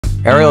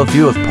Aerial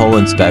view of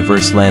Poland's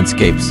diverse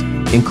landscapes,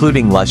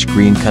 including lush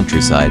green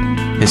countryside,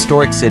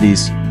 historic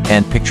cities,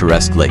 and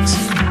picturesque lakes.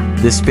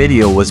 This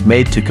video was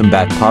made to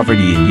combat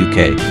poverty in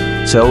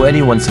UK, so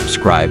anyone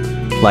subscribe,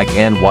 like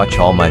and watch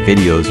all my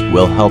videos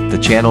will help the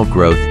channel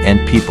growth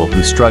and people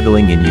who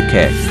struggling in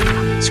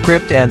UK.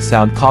 Script and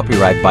sound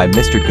copyright by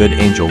Mr. Good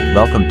Angel.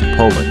 Welcome to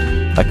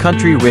Poland, a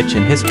country rich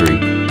in history,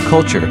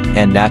 culture,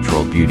 and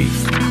natural beauty.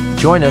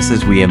 Join us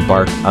as we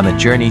embark on a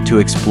journey to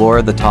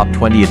explore the top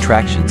 20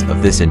 attractions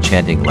of this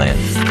enchanting land,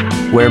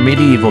 where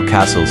medieval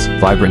castles,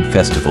 vibrant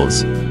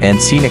festivals, and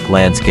scenic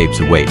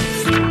landscapes await.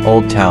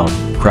 Old Town,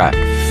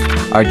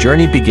 Kraków. Our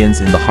journey begins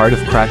in the heart of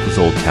Krakow's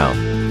Old Town,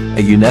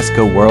 a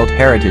UNESCO World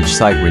Heritage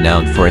Site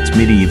renowned for its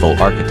medieval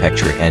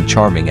architecture and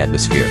charming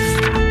atmosphere.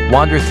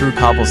 Wander through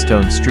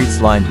cobblestone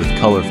streets lined with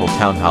colorful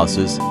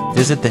townhouses,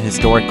 visit the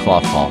historic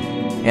Cloth Hall,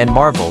 and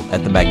marvel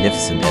at the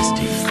magnificent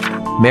St.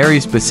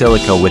 Mary's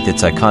Basilica with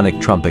its iconic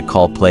trumpet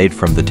call played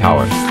from the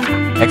tower.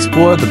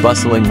 Explore the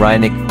bustling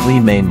Rheinic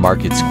main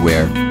market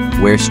square,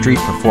 where street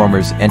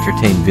performers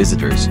entertain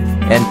visitors,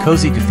 and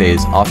cozy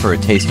cafes offer a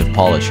taste of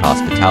Polish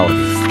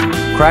hospitality.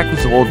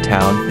 Krakow's Old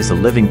Town is a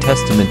living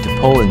testament to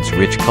Poland's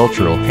rich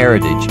cultural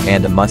heritage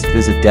and a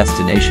must-visit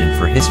destination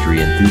for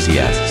history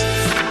enthusiasts.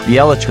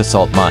 Basilica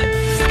Salt Mine.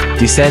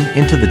 Descend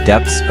into the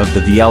depths of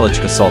the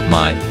Basilica Salt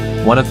Mine,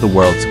 one of the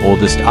world's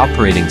oldest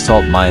operating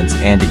salt mines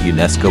and a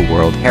UNESCO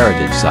World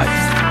Heritage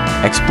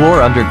Site.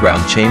 Explore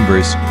underground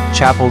chambers,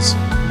 chapels,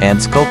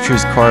 and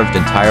sculptures carved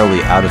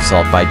entirely out of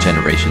salt by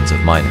generations of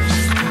miners.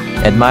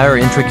 Admire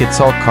intricate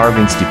salt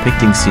carvings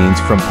depicting scenes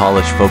from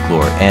Polish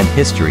folklore and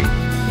history,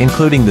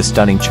 including the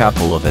stunning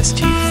chapel of St.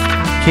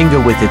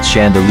 Kinga with its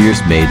chandeliers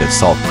made of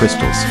salt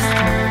crystals.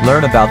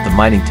 Learn about the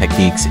mining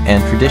techniques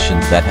and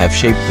traditions that have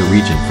shaped the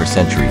region for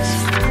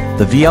centuries.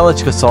 The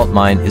Basilica Salt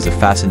Mine is a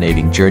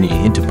fascinating journey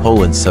into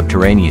Poland's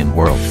subterranean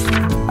world.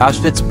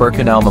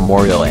 Auschwitz-Birkenau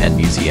Memorial and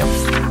Museum.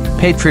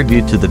 Pay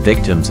tribute to the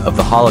victims of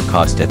the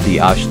Holocaust at the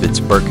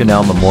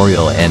Auschwitz-Birkenau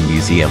Memorial and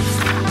Museum,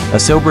 a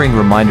sobering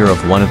reminder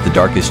of one of the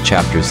darkest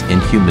chapters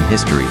in human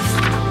history.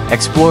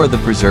 Explore the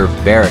preserved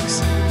barracks,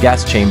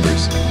 gas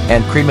chambers,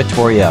 and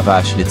crematoria of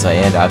Auschwitz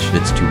and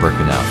Auschwitz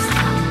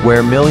II-Birkenau,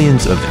 where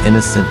millions of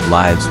innocent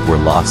lives were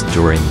lost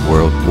during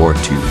World War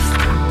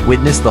II.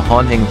 Witness the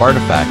haunting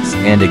artifacts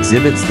and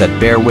exhibits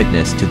that bear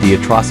witness to the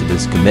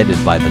atrocities committed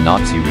by the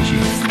Nazi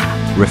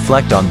regime.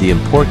 Reflect on the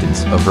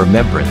importance of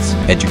remembrance,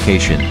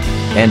 education,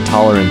 and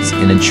tolerance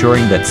in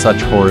ensuring that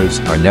such horrors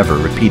are never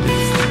repeated.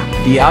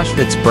 The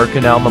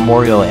Auschwitz-Birkenau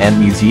Memorial and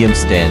Museum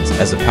stands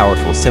as a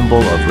powerful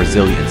symbol of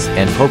resilience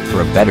and hope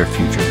for a better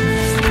future.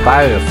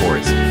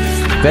 Bioforest.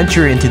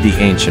 Venture into the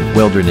ancient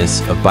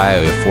wilderness of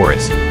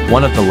Bioforest,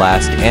 one of the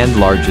last and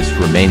largest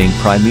remaining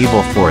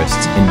primeval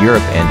forests in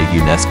Europe and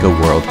a UNESCO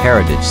World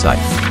Heritage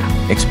Site.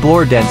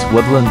 Explore dense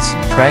woodlands,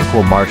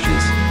 tranquil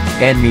marshes,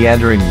 and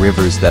meandering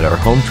rivers that are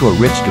home to a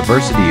rich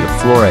diversity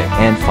of flora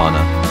and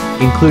fauna,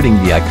 including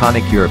the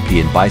iconic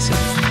European bison.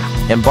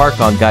 Embark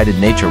on guided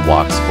nature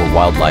walks or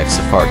wildlife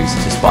safaris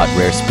to spot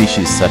rare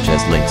species such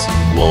as lynx,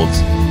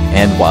 wolves,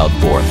 and wild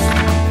boar.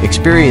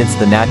 Experience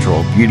the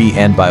natural beauty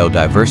and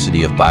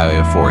biodiversity of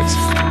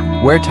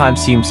Bioforest, where time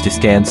seems to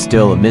stand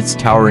still amidst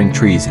towering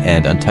trees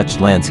and untouched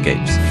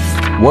landscapes.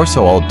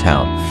 Warsaw Old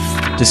Town.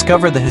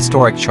 Discover the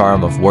historic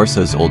charm of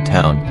Warsaw's Old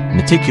Town,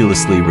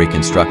 meticulously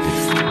reconstructed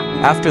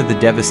after the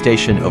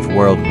devastation of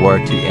World War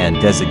II and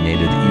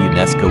designated a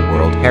UNESCO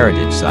World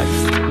Heritage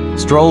Site.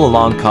 Stroll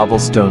along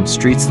cobblestone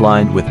streets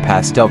lined with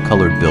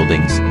pastel-colored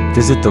buildings,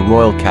 visit the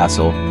Royal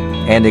Castle,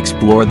 and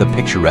explore the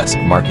picturesque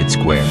market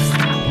square.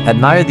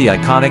 Admire the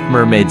iconic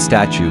mermaid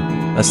statue,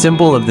 a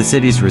symbol of the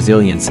city's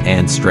resilience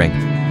and strength.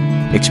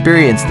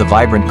 Experience the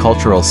vibrant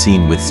cultural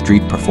scene with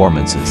street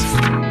performances,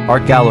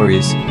 art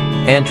galleries,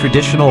 and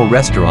traditional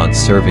restaurants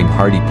serving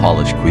hearty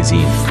Polish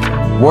cuisine.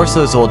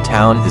 Warsaw's Old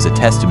Town is a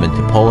testament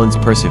to Poland's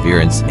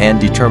perseverance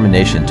and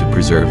determination to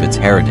preserve its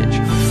heritage.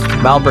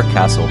 Malbork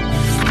Castle.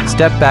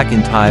 Step back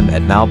in time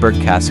at Malbork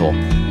Castle,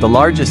 the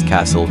largest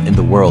castle in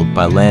the world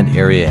by land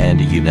area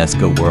and a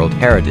UNESCO World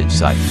Heritage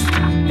Site.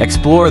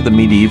 Explore the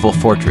medieval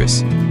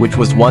fortress, which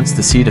was once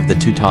the seat of the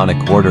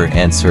Teutonic Order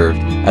and served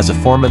as a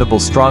formidable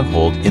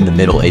stronghold in the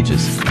Middle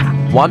Ages.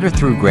 Wander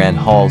through grand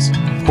halls,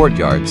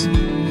 courtyards,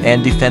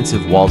 and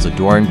defensive walls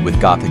adorned with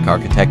Gothic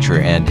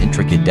architecture and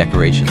intricate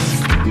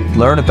decorations.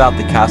 Learn about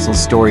the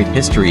castle's storied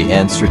history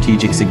and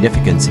strategic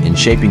significance in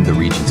shaping the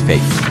region's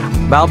fate.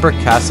 Malbork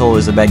Castle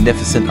is a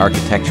magnificent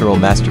architectural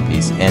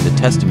masterpiece and a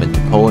testament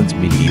to Poland's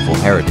medieval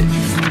heritage.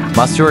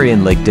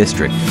 Masurian Lake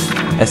District.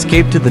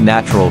 Escape to the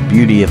natural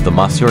beauty of the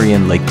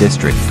Masurian Lake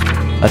District,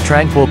 a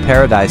tranquil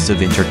paradise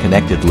of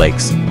interconnected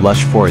lakes,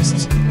 lush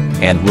forests,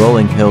 and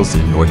rolling hills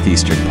in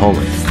northeastern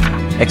Poland.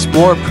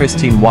 Explore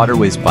pristine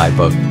waterways by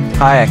boat,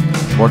 kayak,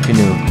 or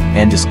canoe,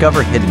 and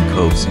discover hidden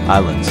coves,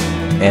 islands,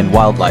 and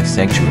wildlife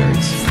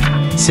sanctuaries.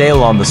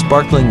 Sail on the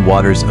sparkling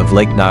waters of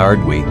Lake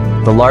Nyardwy,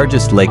 the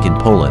largest lake in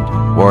Poland,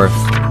 or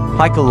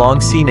hike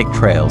along scenic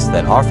trails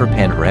that offer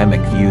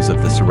panoramic views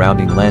of the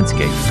surrounding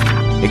landscape.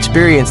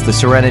 Experience the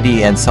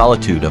serenity and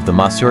solitude of the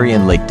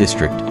Masurian Lake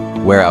District,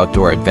 where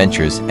outdoor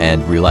adventures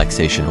and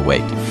relaxation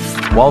await.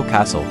 Wall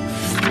Castle.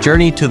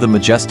 Journey to the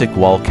majestic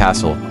Wall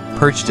Castle,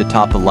 perched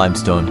atop a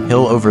limestone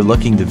hill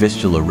overlooking the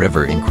Vistula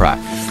River in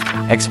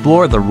Kraków.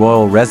 Explore the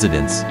royal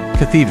residence,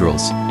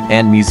 cathedrals,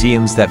 and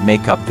museums that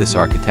make up this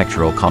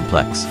architectural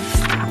complex,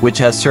 which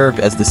has served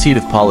as the seat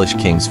of Polish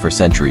kings for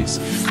centuries.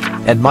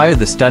 Admire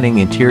the stunning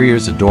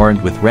interiors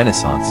adorned with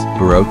Renaissance,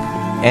 Baroque,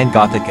 and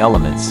Gothic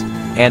elements,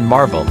 and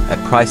marvel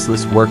at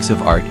priceless works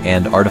of art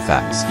and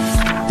artifacts.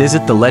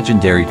 Visit the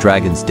legendary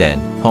Dragon's Den,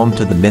 home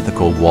to the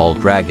mythical Wall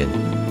Dragon,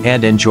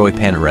 and enjoy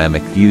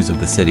panoramic views of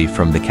the city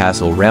from the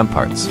castle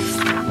ramparts.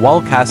 Wall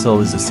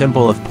Castle is a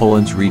symbol of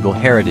Poland's regal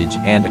heritage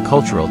and a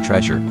cultural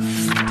treasure.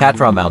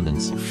 Tatra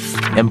Mountains.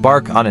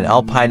 Embark on an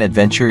alpine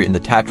adventure in the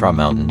Tatra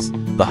Mountains,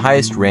 the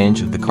highest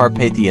range of the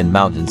Carpathian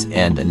Mountains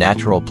and a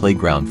natural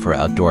playground for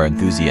outdoor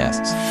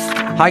enthusiasts.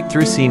 Hike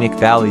through scenic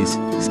valleys,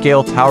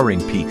 scale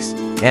towering peaks,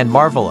 and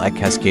marvel at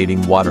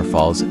cascading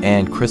waterfalls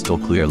and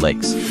crystal-clear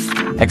lakes.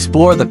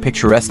 Explore the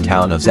picturesque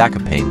town of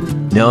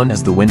Zakopane, known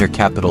as the winter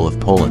capital of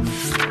Poland,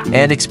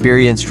 and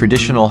experience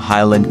traditional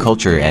Highland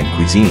culture and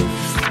cuisine.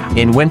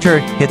 In winter,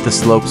 hit the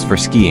slopes for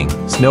skiing,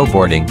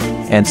 snowboarding,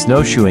 and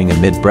snowshoeing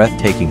amid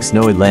breathtaking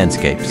snowy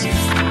landscapes.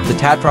 The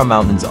Tatra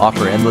Mountains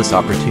offer endless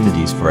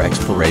opportunities for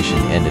exploration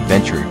and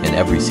adventure in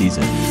every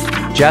season.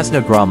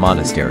 Jasna Gra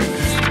Monastery.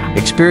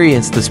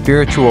 Experience the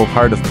spiritual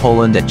heart of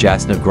Poland at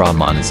Jasna Gra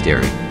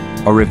Monastery,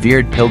 a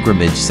revered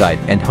pilgrimage site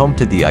and home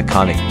to the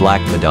iconic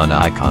Black Madonna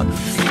icon.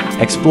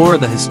 Explore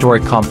the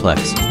historic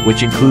complex,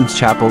 which includes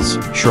chapels,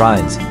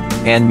 shrines,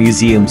 and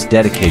museums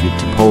dedicated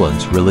to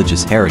Poland's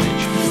religious heritage.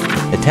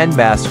 Attend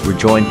Mass or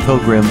join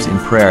pilgrims in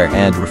prayer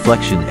and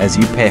reflection as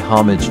you pay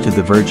homage to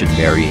the Virgin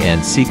Mary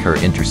and seek her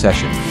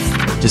intercession.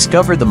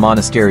 Discover the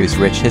monastery's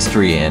rich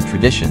history and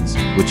traditions,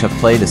 which have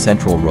played a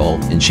central role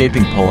in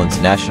shaping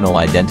Poland's national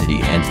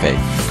identity and faith.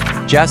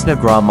 Jasna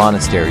Gra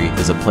Monastery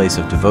is a place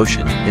of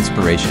devotion,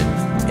 inspiration,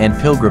 and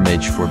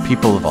pilgrimage for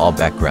people of all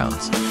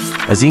backgrounds.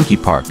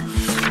 Azinki Park.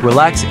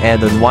 Relax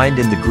and unwind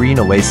in the green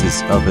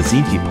oasis of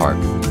Azinki Park,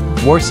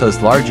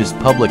 Warsaw's largest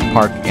public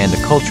park and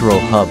a cultural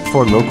hub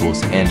for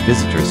locals and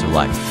visitors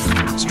alike.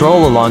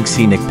 Stroll along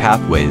scenic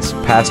pathways,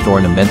 past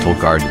ornamental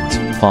gardens,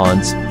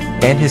 ponds,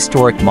 and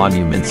historic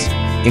monuments,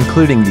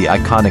 including the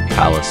iconic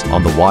palace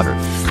on the water.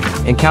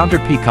 Encounter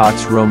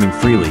peacocks roaming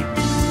freely,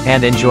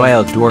 and enjoy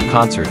outdoor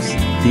concerts,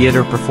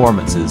 theater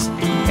performances,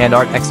 and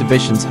art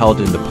exhibitions held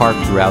in the park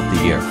throughout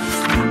the year.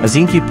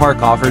 Azinki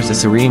Park offers a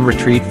serene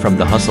retreat from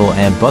the hustle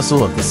and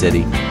bustle of the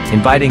city,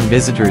 inviting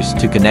visitors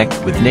to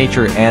connect with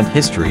nature and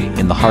history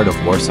in the heart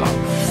of Warsaw.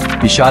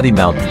 Bieszczady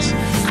Mountains.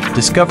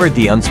 Discover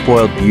the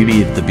unspoiled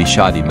beauty of the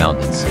Bieszczady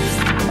Mountains,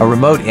 a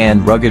remote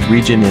and rugged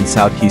region in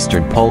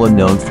southeastern Poland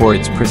known for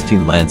its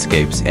pristine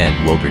landscapes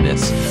and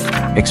wilderness.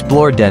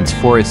 Explore dense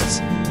forests,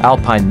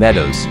 alpine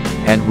meadows,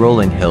 and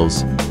rolling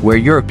hills, where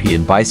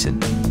European bison,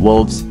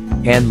 wolves,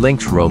 and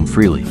lynx roam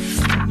freely.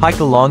 Hike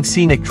along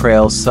scenic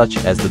trails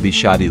such as the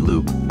Bieszczady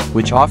Loop,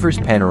 which offers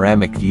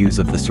panoramic views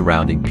of the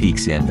surrounding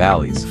peaks and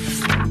valleys.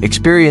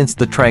 Experience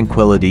the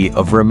tranquility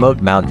of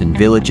remote mountain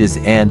villages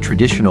and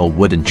traditional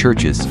wooden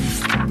churches,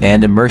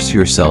 and immerse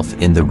yourself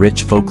in the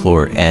rich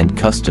folklore and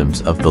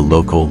customs of the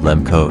local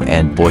Lemko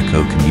and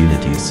Boyko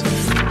communities.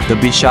 The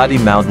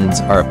Bieszczady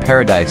Mountains are a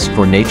paradise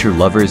for nature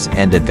lovers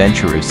and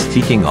adventurers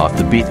seeking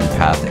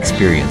off-the-beaten-path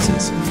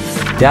experiences.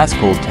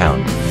 Dask Old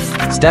Town.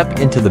 Step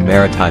into the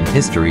maritime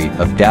history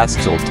of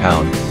Dask's Old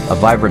Town, a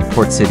vibrant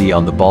port city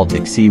on the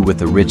Baltic Sea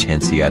with a rich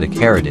Hanseatic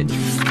heritage.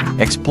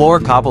 Explore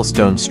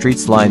cobblestone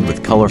streets lined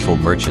with colorful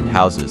merchant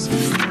houses.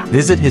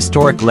 Visit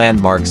historic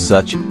landmarks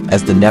such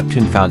as the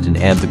Neptune Fountain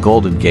and the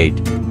Golden Gate,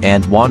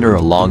 and wander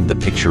along the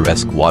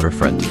picturesque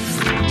waterfront.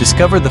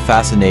 Discover the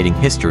fascinating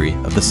history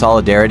of the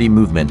Solidarity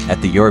movement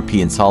at the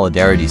European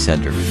Solidarity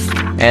Center,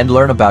 and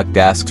learn about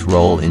Dask's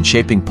role in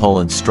shaping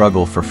Poland's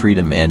struggle for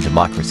freedom and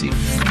democracy.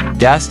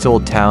 Dask's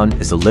Old Town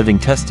is a living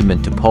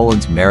testament to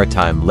Poland's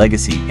maritime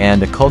legacy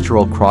and a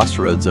cultural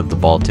crossroads of the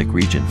Baltic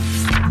region.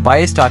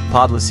 Białystok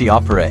Podlasie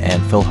Opera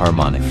and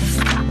Philharmonic.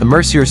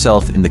 Immerse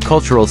yourself in the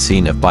cultural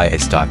scene of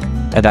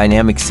Białystok, a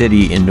dynamic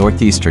city in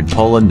northeastern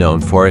Poland known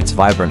for its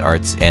vibrant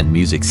arts and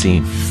music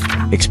scene.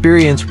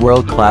 Experience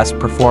world-class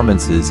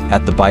performances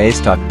at the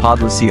Białystok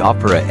Podlasie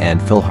Opera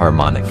and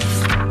Philharmonic,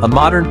 a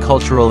modern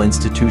cultural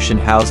institution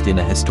housed in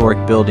a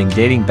historic building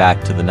dating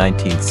back to the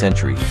 19th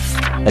century.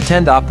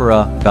 Attend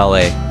opera,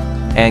 ballet,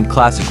 and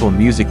classical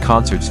music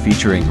concerts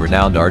featuring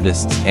renowned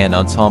artists and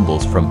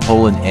ensembles from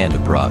Poland and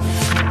abroad.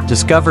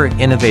 Discover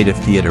innovative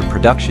theater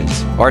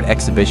productions, art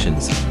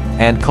exhibitions,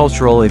 and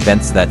cultural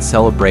events that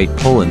celebrate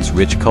Poland's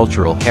rich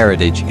cultural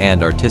heritage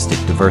and artistic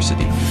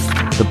diversity.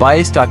 The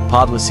Białystok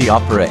Podlasie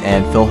Opera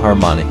and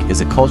Philharmonic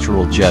is a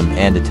cultural gem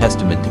and a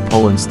testament to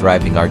Poland's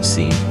thriving arts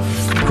scene.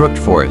 Crooked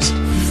Forest.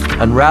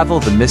 Unravel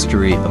the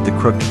mystery of the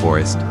Crooked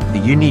Forest,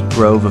 a unique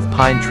grove of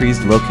pine trees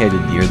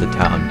located near the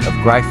town of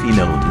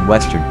Gryfino in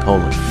western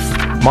Poland.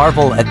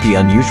 Marvel at the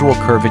unusual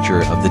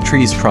curvature of the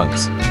tree's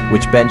trunks,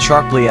 which bend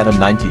sharply at a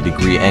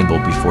 90-degree angle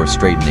before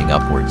straightening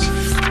upwards.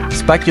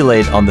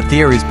 Speculate on the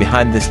theories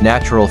behind this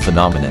natural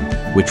phenomenon,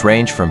 which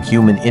range from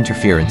human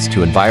interference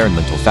to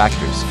environmental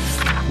factors.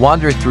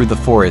 Wander through the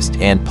forest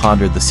and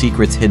ponder the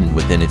secrets hidden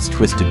within its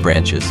twisted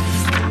branches.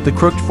 The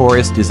Crooked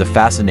Forest is a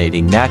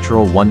fascinating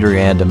natural wonder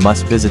and a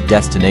must-visit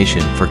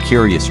destination for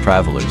curious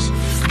travelers.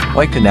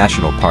 Ojca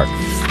National Park.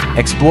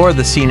 Explore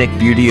the scenic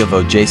beauty of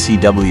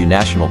OJCW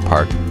National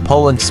Park,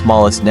 Poland's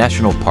smallest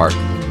national park,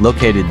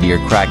 located near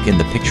Kraków in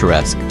the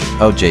picturesque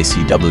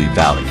OJCW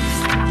Valley.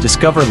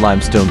 Discover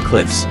limestone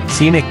cliffs,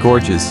 scenic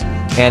gorges,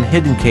 and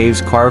hidden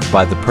caves carved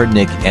by the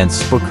Prudnik and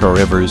Spukar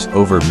rivers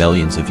over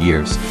millions of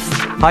years.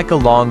 Hike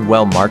along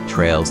well-marked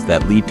trails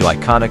that lead to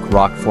iconic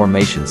rock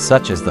formations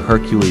such as the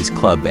Hercules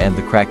Club and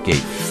the Crack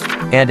Gate,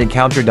 and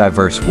encounter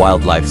diverse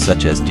wildlife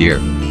such as deer,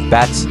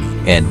 bats,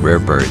 and rare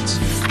birds.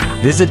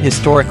 Visit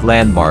historic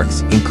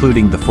landmarks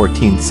including the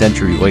 14th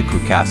century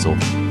Ojca Castle,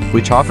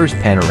 which offers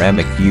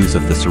panoramic views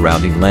of the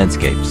surrounding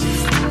landscapes.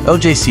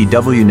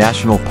 OJCW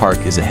National Park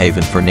is a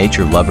haven for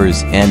nature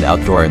lovers and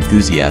outdoor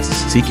enthusiasts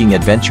seeking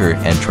adventure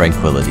and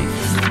tranquility.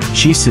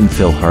 Szczecin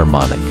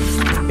Philharmonic.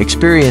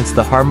 Experience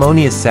the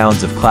harmonious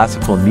sounds of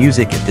classical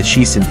music at the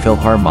Szczecin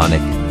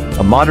Philharmonic,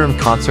 a modern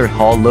concert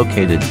hall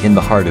located in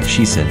the heart of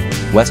Szczecin,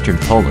 western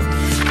Poland.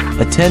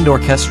 Attend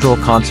orchestral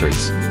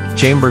concerts,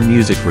 chamber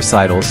music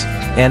recitals,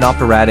 and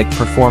operatic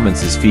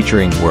performances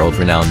featuring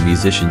world-renowned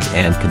musicians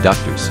and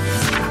conductors.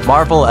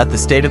 Marvel at the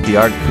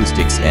state-of-the-art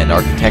acoustics and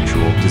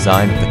architectural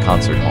design of the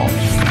concert hall,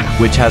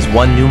 which has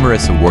won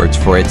numerous awards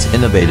for its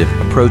innovative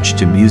approach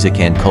to music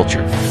and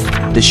culture.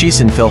 The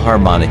Szczecin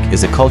Philharmonic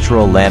is a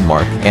cultural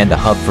landmark and a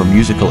hub for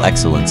musical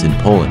excellence in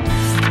Poland.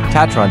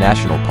 Tatra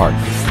National Park.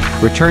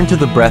 Return to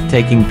the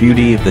breathtaking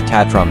beauty of the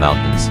Tatra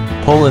Mountains,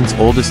 Poland's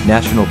oldest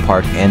national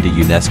park and a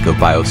UNESCO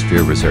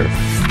Biosphere Reserve.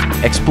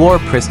 Explore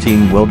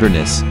pristine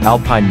wilderness,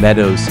 alpine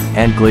meadows,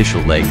 and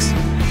glacial lakes,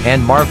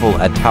 and marvel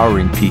at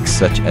towering peaks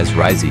such as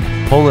Rizy,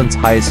 Poland's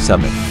highest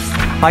summit.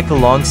 Hike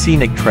along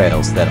scenic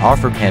trails that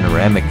offer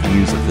panoramic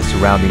views of the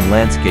surrounding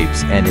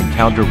landscapes and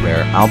encounter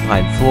rare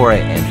alpine flora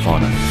and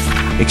fauna.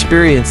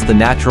 Experience the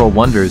natural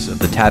wonders of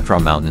the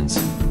Tatra Mountains,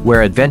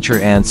 where adventure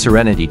and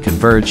serenity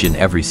converge in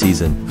every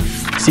season.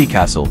 Sea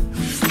Castle.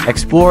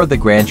 Explore the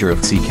grandeur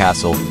of Sea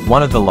Castle,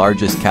 one of the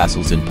largest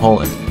castles in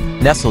Poland,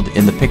 nestled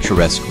in the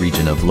picturesque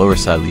region of Lower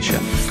Silesia.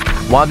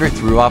 Wander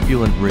through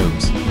opulent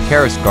rooms,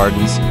 terrace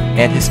gardens,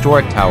 and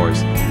historic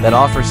towers that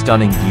offer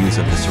stunning views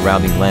of the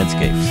surrounding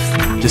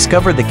landscapes.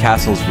 Discover the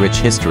castle's rich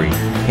history,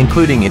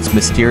 including its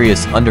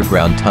mysterious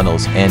underground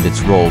tunnels and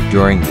its role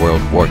during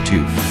World War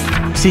II.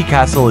 Sea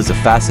Castle is a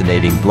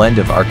fascinating blend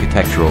of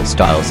architectural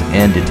styles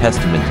and a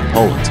testament to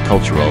Poland's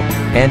cultural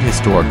and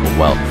historical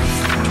wealth.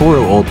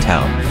 Toru Old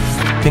Town.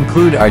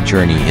 Conclude our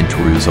journey in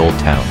Toru's Old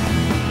Town,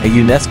 a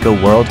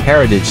UNESCO World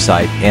Heritage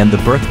Site and the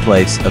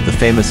birthplace of the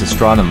famous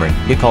astronomer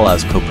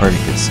Nicolaus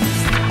Copernicus.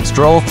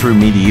 Stroll through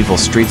medieval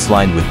streets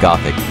lined with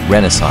Gothic,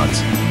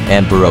 Renaissance,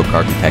 and Baroque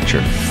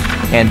architecture,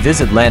 and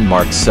visit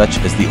landmarks such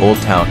as the Old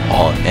Town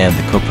Hall and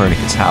the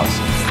Copernicus House.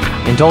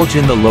 Indulge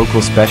in the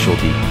local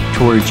specialty,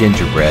 Toru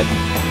gingerbread,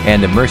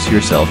 and immerse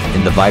yourself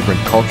in the vibrant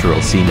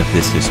cultural scene of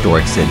this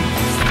historic city.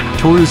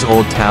 Toru's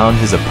Old Town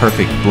is a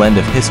perfect blend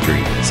of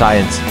history,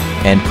 science,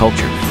 and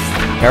culture.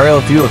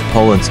 Aerial view of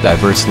Poland's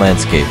diverse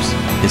landscapes,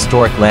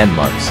 historic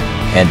landmarks,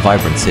 and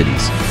vibrant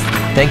cities.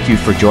 Thank you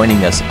for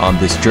joining us on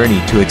this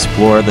journey to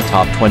explore the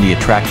top 20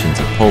 attractions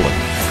of Poland.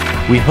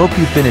 We hope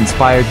you've been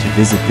inspired to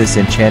visit this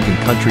enchanting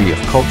country of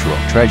cultural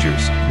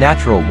treasures,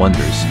 natural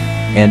wonders,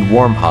 and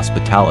warm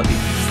hospitality.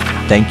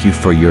 Thank you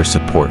for your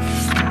support.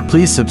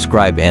 Please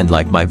subscribe and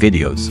like my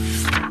videos.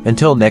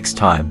 Until next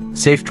time,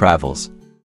 safe travels.